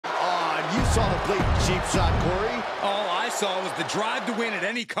you saw the blatant cheap shot, Corey. All I saw was the drive to win at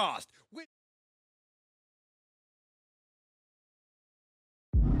any cost.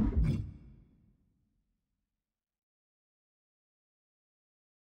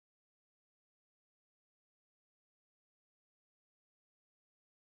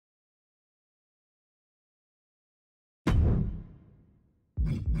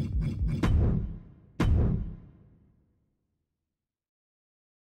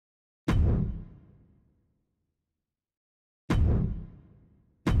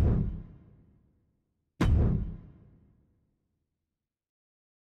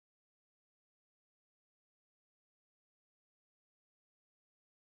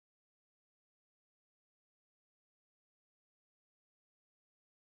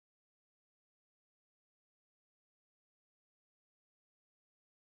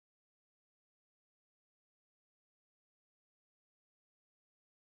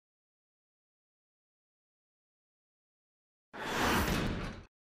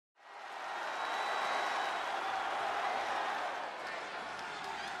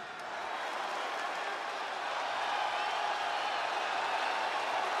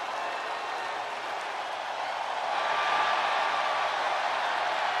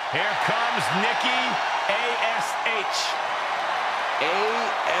 Here comes NiKKi ASH.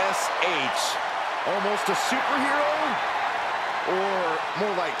 ASH. Almost a superhero? Or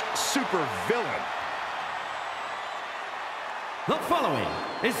more like super villain? The following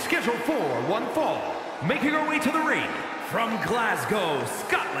is scheduled for one fall. Making her way to the ring from Glasgow,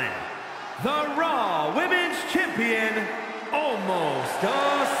 Scotland, the Raw Women's Champion, almost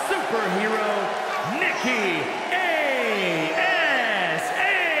a superhero, NiKKi ASH.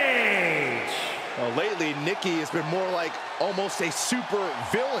 Well, lately, NiKKi has been more like almost a super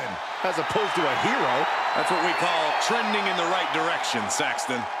villain as opposed to a hero. That's what we call trending in the right direction,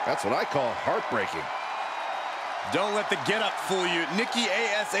 Saxton. That's what I call heartbreaking. Don't let the get-up fool you. NiKKi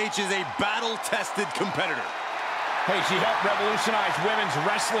ASH is a battle-tested competitor. Hey, she helped revolutionize women's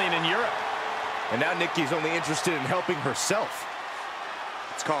wrestling in Europe. And now NiKKi's only interested in helping herself.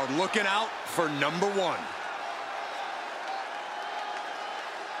 It's called looking out for number one.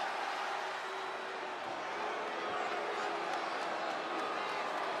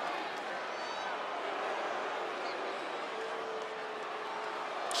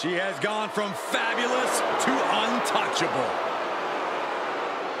 She has gone from fabulous to untouchable.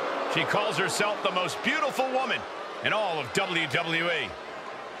 She calls herself the most beautiful woman in all of WWE.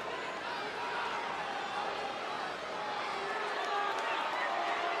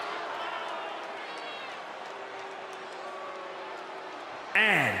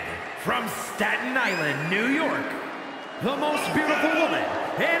 And from Staten Island, New York, the most beautiful woman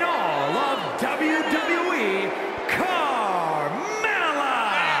in all of WWE, Carmella!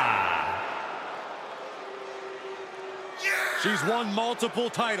 She's won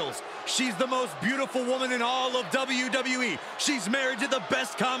multiple titles. She's the most beautiful woman in all of WWE. She's married to the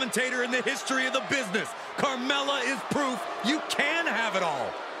best commentator in the history of the business. Carmella is proof you can have it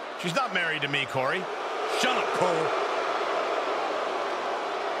all. She's not married to me, Corey. Shut up, Cole.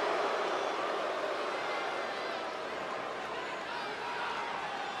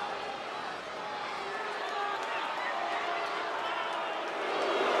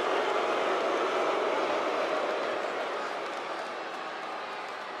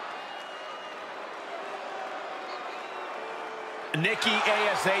 NiKKi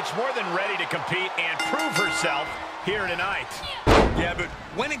ASH more than ready to compete and prove herself here tonight. Yeah, but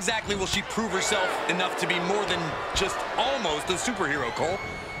when exactly will she prove herself enough to be more than just almost a superhero, Cole?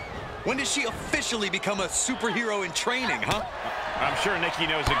 When does she officially become a superhero in training, huh? I'm sure NiKKi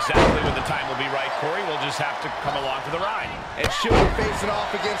knows exactly when the time will be right, Corey. We'll just have to come along for the ride. And she'll be facing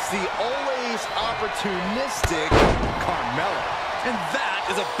off against the always opportunistic Carmella. And that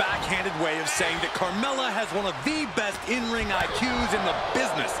is a backhanded way of saying that Carmella has one of the best in-ring IQs in the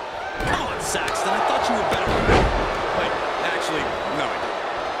business. Come on, Saxton, I thought you were better than that. Wait, actually, no, I didn't.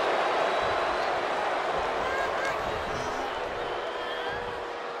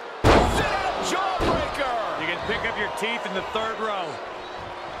 Sit-up jawbreaker! You can pick up your teeth in the third row.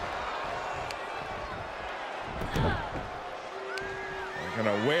 They're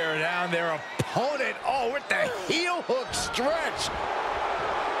gonna wear down their opponent. Oh, with the heel hook stretch.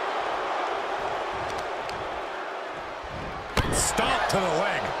 Stomp to the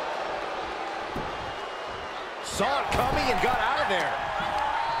leg. Saw it coming and got out of there.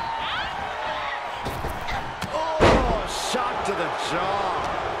 Oh, shot to the jaw.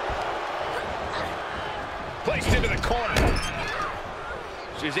 Placed into the corner.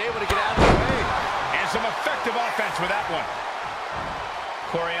 She's able to get out of the way. And some effective offense with that one.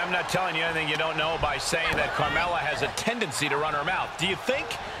 Corey, I'm not telling you anything you don't know by saying that Carmella has a tendency to run her mouth. Do you think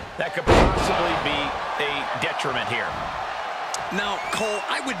that could possibly be a detriment here? Now, Cole,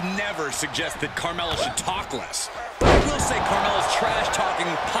 I would never suggest that Carmella should talk less. I will say Carmella's trash talking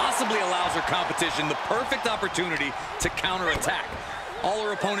possibly allows her competition the perfect opportunity to counterattack. All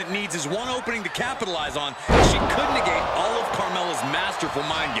her opponent needs is one opening to capitalize on, and she could negate all of Carmella's masterful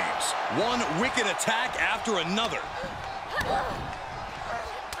mind games. One wicked attack after another.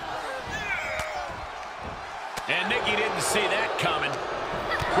 And Nikki didn't see that coming.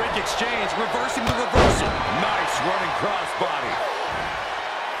 Quick exchange, reversing the reversal. Nice running crossbody.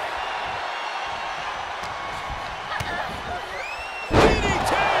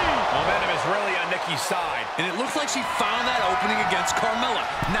 DDT! Momentum is really on Nikki's side. And it looks like she found that opening against Carmella.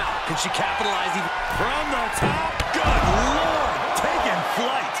 Now, can she capitalize even from the top? Good Lord, taking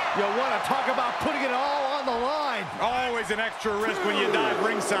flight. You want to talk about putting it all on the line. Always an extra risk when you dive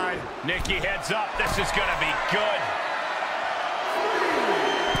ringside. Nikki heads up. This is going to be good.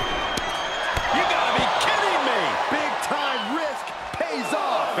 You gotta be kidding me! Big time risk pays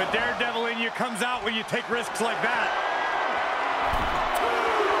off. The daredevil in you comes out when you take risks like that.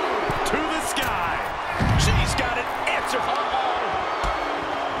 To the sky. She's got an answer.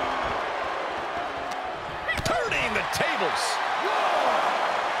 Turning the tables.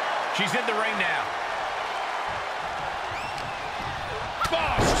 She's in the ring now.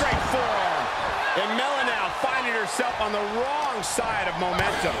 Oh, straight forearm. And Mella now finding herself on the wrong side of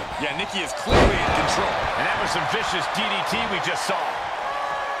momentum. Yeah, Nikki is clearly in control. And that was some vicious DDT we just saw.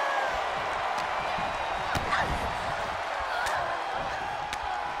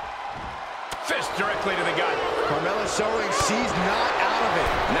 Fist directly to the gut. Carmella showing she's not out of it.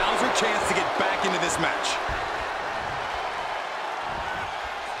 Now's her chance to get back into this match.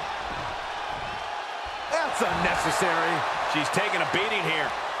 That's unnecessary. She's taking a beating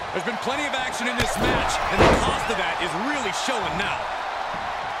here. There's been plenty of action in this match, and the cost of that is really showing now.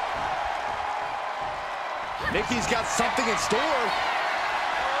 Nikki's got something in store.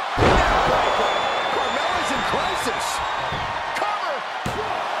 Carmella's in crisis. Cover.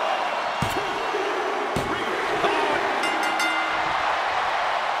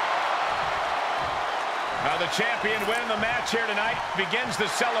 Now the champion winning the match here tonight begins the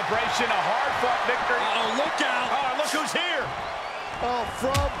celebration. A hard-fought victory. Oh, look out. Oh, look who's here. Oh,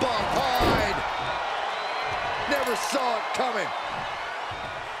 from behind. Never saw it coming.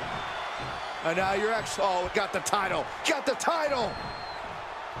 And now your ex, oh, got the title. Got the title.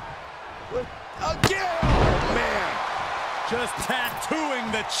 Again, oh, man. Just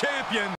tattooing the champion.